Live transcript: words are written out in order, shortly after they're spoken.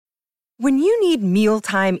When you need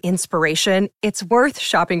mealtime inspiration, it's worth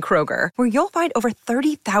shopping Kroger, where you'll find over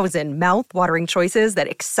 30,000 mouth-watering choices that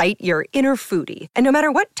excite your inner foodie. And no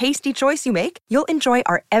matter what tasty choice you make, you'll enjoy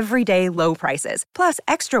our everyday low prices, plus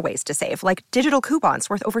extra ways to save, like digital coupons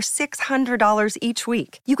worth over $600 each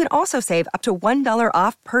week. You can also save up to $1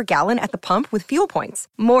 off per gallon at the pump with fuel points.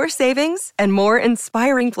 More savings and more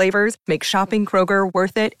inspiring flavors make shopping Kroger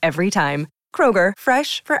worth it every time. Kroger,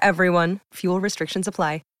 fresh for everyone. Fuel restrictions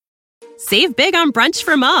apply. Save big on brunch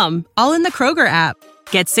for mom, all in the Kroger app.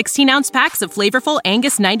 Get 16-ounce packs of flavorful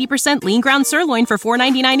Angus 90% lean ground sirloin for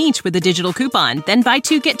 $4.99 each with a digital coupon. Then buy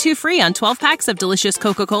 2, get 2 free on 12 packs of delicious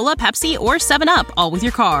Coca-Cola, Pepsi, or 7-Up, all with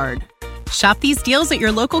your card. Shop these deals at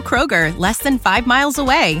your local Kroger, less than 5 miles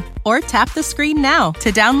away. Or tap the screen now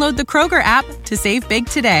to download the Kroger app to save big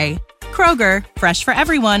today. Kroger, fresh for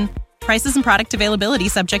everyone. Prices and product availability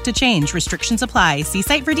subject to change. Restrictions apply. See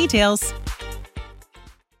site for details.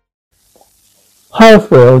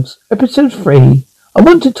 Halfworld, episode 3. I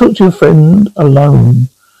want to talk to your friend alone.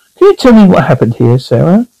 Can you tell me what happened here,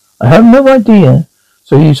 Sarah? I have no idea.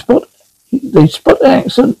 So they spot the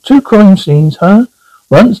accident, 2 crime scenes, huh?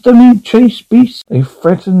 Once Demi chased beasts, they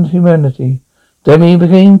threatened humanity. Demi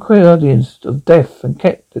became guardians of death and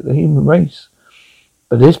kept the human race.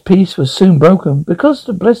 But this peace was soon broken because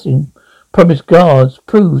the blessing promised gods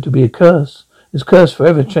proved to be a curse. This curse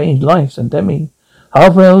forever changed lives and Demi.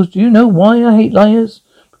 Halfworld, do you know why I hate liars?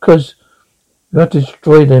 Because you have to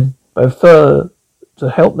destroy them, but I prefer to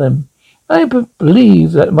help them. I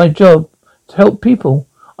believe that my job to help people.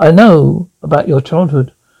 I know about your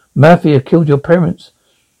childhood. Mafia killed your parents.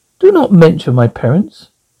 Do not mention my parents.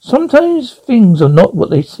 Sometimes things are not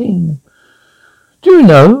what they seem. Do you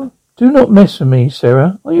know? Do not mess with me,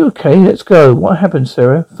 Sarah. Are you okay? Let's go. What happened,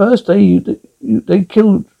 Sarah? First they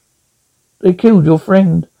killed your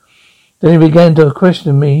friend. Then he began to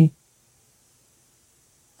question me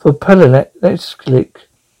for let's click.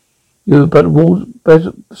 But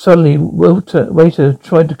suddenly waiter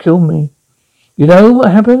tried to kill me. You know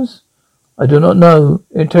what happens? I do not know.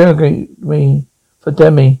 Interrogate me for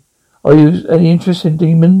Demi. Are you any interest in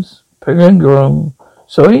demons? Pangorong.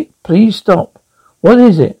 Sorry? Please stop. What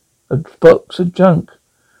is it? A box of junk.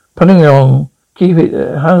 Pangorong. Keep it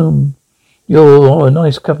at home. You're a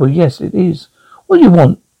nice couple. Yes, it is. What do you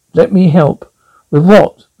want? Let me help. With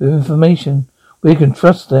what? With information. We can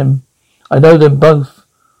trust them. I know them both.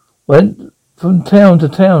 Went from town to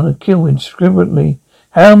town and killed indiscriminately.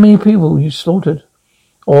 How many people you slaughtered?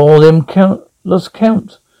 All them lost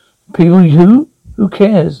count. People who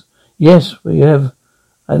cares? Yes, we have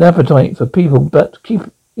an appetite for people, but keep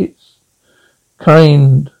it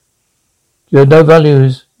kind. You have no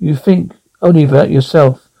values. You think only about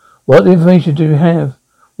yourself. What information do you have?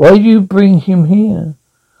 Why do you bring him here?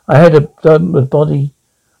 I had a body.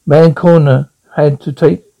 Man Corner had to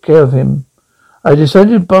take care of him. I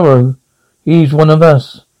decided to borrow. He's one of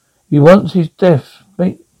us. If you want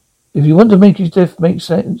to make his death make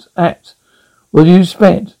sense, act. What do you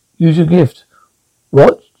expect? Use your gift.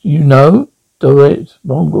 What? You know? Do it.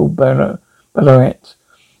 Mongrel Ballarat.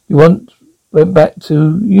 Went back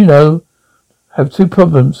to, have 2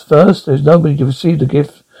 problems. First, there's nobody to receive the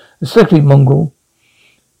gift. And secondly, Mongrel,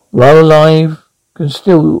 while alive, can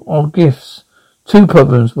steal our gifts. 2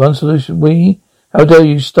 problems, 1 solution. How dare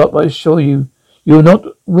you stop? I assure you, you will not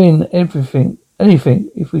win anything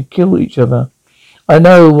if we kill each other. I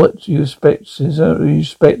know what you expect,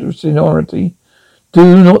 seniority.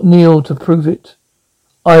 Do not kneel to prove it.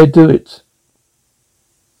 I do it.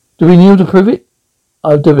 Do we kneel to prove it?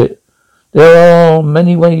 I'll do it. There are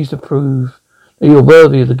many ways to prove that you're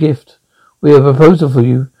worthy of the gift. We have a proposal for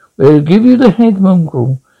you. We'll give you the head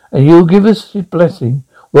mongrel, and you'll give us his blessing.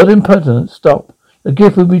 What impertinence! Stop. The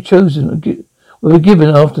gift will be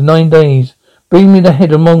given after 9 days. Bring me the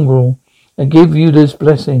head of mongrel, and give you this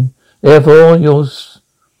blessing. Therefore,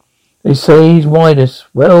 they say he's widest.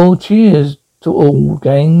 Well, cheers to all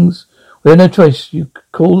gangs. We have no choice. You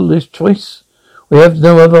call this choice? We have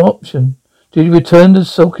no other option. Did you return the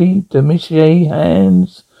sulky Domitier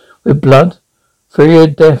hands with blood? Fear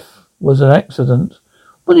death was an accident.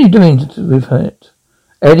 What are you doing with it?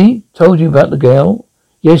 Eddie told you about the girl?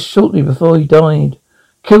 Yes, shortly before he died.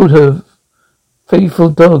 Killed her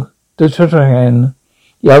faithful dog, the Tretrahan.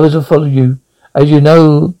 The others will follow you. As you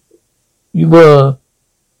know you were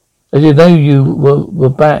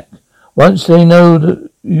back. Once they know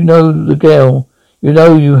that you know the girl, you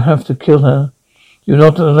know you have to kill her. You're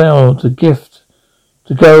not allowed to go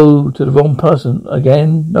to the wrong person.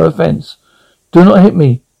 Again, no offense. Do not hit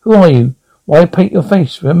me. Who are you? Why paint your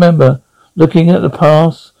face? Remember, looking at the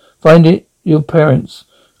past, find it your parents.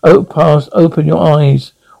 Open your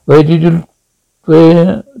eyes. Where did you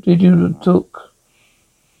took?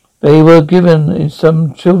 They were given in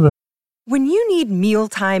some children. When you need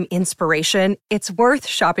mealtime inspiration, it's worth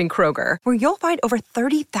shopping Kroger, where you'll find over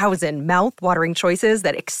 30,000 mouth-watering choices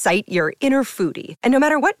that excite your inner foodie. And no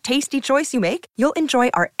matter what tasty choice you make, you'll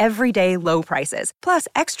enjoy our everyday low prices, plus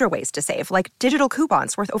extra ways to save, like digital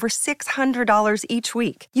coupons worth over $600 each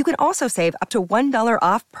week. You can also save up to $1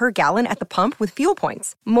 off per gallon at the pump with fuel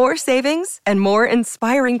points. More savings and more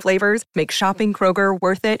inspiring flavors make shopping Kroger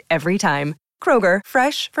worth it every time. Kroger,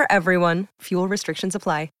 fresh for everyone. Fuel restrictions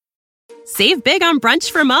apply. Save big on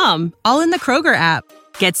brunch for mom, all in the Kroger app.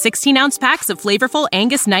 Get 16-ounce packs of flavorful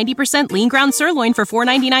Angus 90% lean ground sirloin for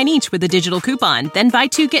 $4.99 each with a digital coupon. Then buy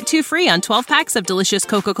 2, get 2 free on 12 packs of delicious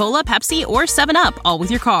Coca-Cola, Pepsi, or 7-Up, all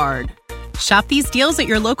with your card. Shop these deals at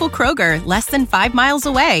your local Kroger, less than 5 miles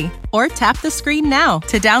away. Or tap the screen now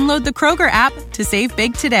to download the Kroger app to save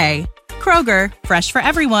big today. Kroger, fresh for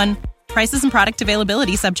everyone. Prices and product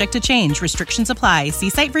availability subject to change. Restrictions apply. See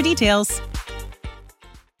site for details.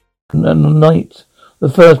 And the night, the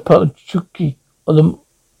first part of Chucky, or the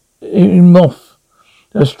in moth,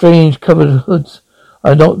 their strange covered hoods.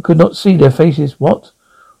 Could not see their faces. What?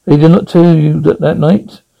 They did not tell you that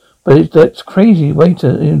night? But that's crazy.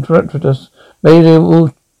 Waiter interrupted us. May they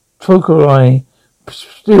all Trokori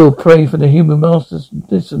still pray for the human masters.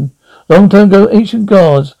 Listen. Long time ago, ancient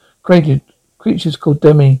gods created creatures called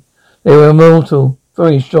Demi. They were immortal,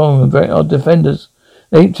 very strong, and very hard defenders.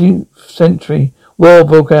 In the 18th century, war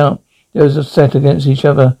broke out. There was a set against each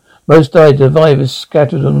other. Most died, survivors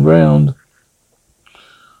scattered on the ground.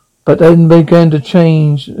 But then began to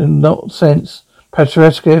change in that sense.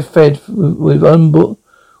 Patriarchia fed with unborn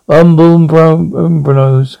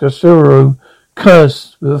embryos. Kasuro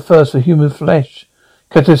cursed with a thirst for human flesh.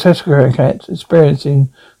 Katasescarat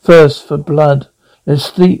experiencing thirst for blood. They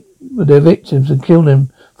sleep with their victims and kill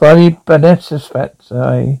them. Finally, Banasasfat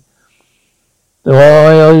say.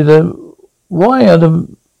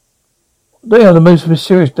 They are the most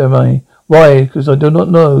mysterious domain. Why? Because I do not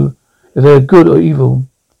know if they are good or evil.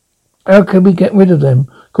 How can we get rid of them?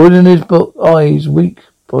 According to this book, eyes, weak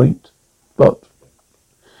point. But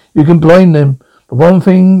you can blind them, but one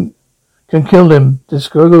thing can kill them. The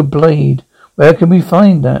Skrull blade. Where can we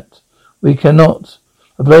find that? We cannot.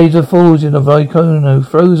 A blade of falls in a volcano,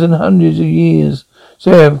 frozen hundreds of years.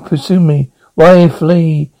 Sarah, pursue me. Why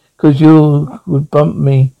flee? Because you would bump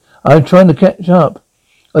me. I'm trying to catch up.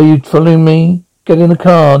 Are you following me? Get in the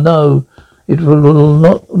car. No, it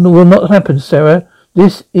will not happen, Sarah.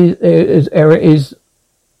 This error is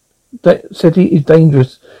that city is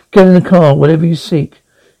dangerous. Get in the car. Whatever you seek,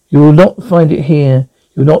 you will not find it here.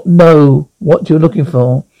 You will not know what you're looking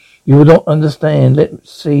for. You will not understand.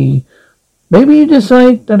 Let's see. Maybe you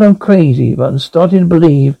decide that I'm crazy, but I'm starting to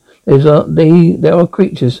believe there are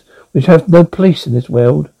creatures which have no place in this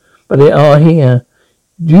world, but they are here.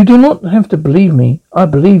 You do not have to believe me. I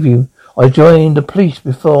believe you. I joined the police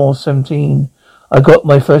before 17. I got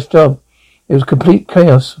my first job. It was complete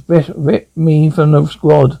chaos. Ripped me from the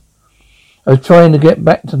squad. I was trying to get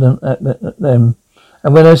back to them at them.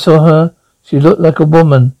 And when I saw her, she looked like a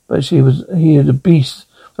woman, but he had a beast,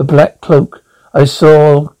 a black cloak. I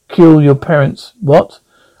saw kill your parents. What?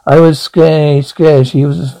 I was scared. She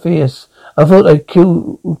was fierce. I thought I'd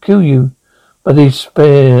kill you, but they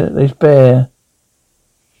spare.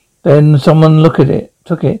 Then someone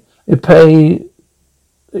took it.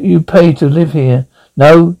 You pay to live here.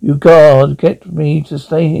 No, you God, get me to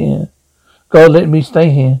stay here. God, let me stay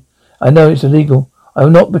here. I know it's illegal. I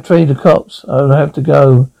will not betray the cops. I will have to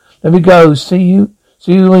go. Let me go. See you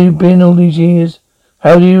where you've been all these years.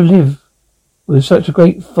 How do you live with such a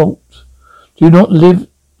great fault? Do not lived.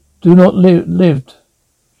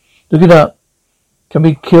 Look it up. Can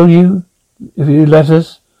we kill you if you let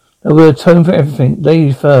us? I will atone for everything.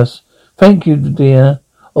 Ladies first. Thank you, dear.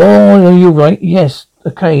 Oh, you're right. Yes.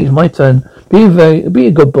 Okay, it's my turn. Be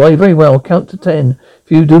a good boy. Very well. Count to 10.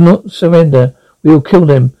 If you do not surrender, we will kill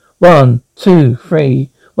them. 1, 2, 3.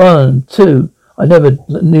 1, 2. I never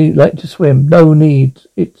like to swim. No need.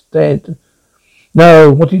 It's dead.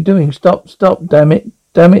 No. What are you doing? Stop. Damn it.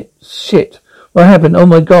 Shit. What happened? Oh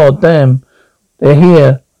my God. Damn. They're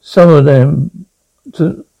here. Some of them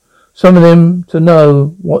to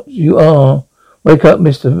know what you are. Wake up,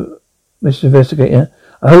 Mr. Investigator.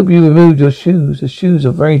 I hope you removed your shoes. The shoes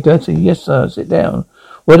are very dirty. Yes, sir. Sit down.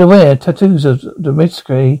 What to wear? Tattoos of the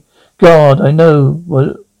mystery. God, I know.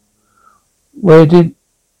 Where did?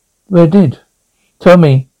 Tell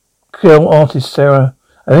me. Kill artist, Sarah.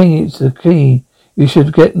 I think it's the key. You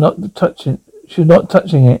should not touching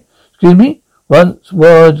it. Excuse me? Once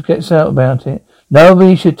word gets out about it,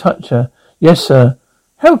 nobody should touch her. Yes, sir.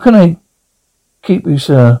 How can I keep you,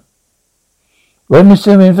 sir? When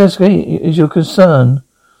Mr. Investigate is your concern,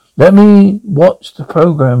 let me watch the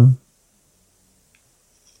program.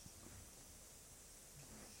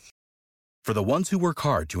 For the ones who work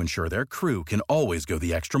hard to ensure their crew can always go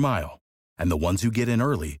the extra mile, and the ones who get in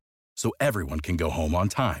early so everyone can go home on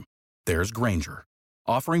time, there's Grainger,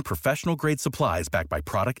 offering professional-grade supplies backed by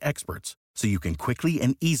product experts so you can quickly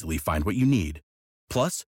and easily find what you need.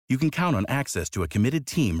 Plus, you can count on access to a committed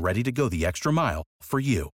team ready to go the extra mile for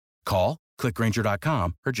you. Call, click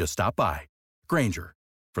Grainger.com, or just stop by. Grainger,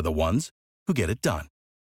 for the ones who get it done.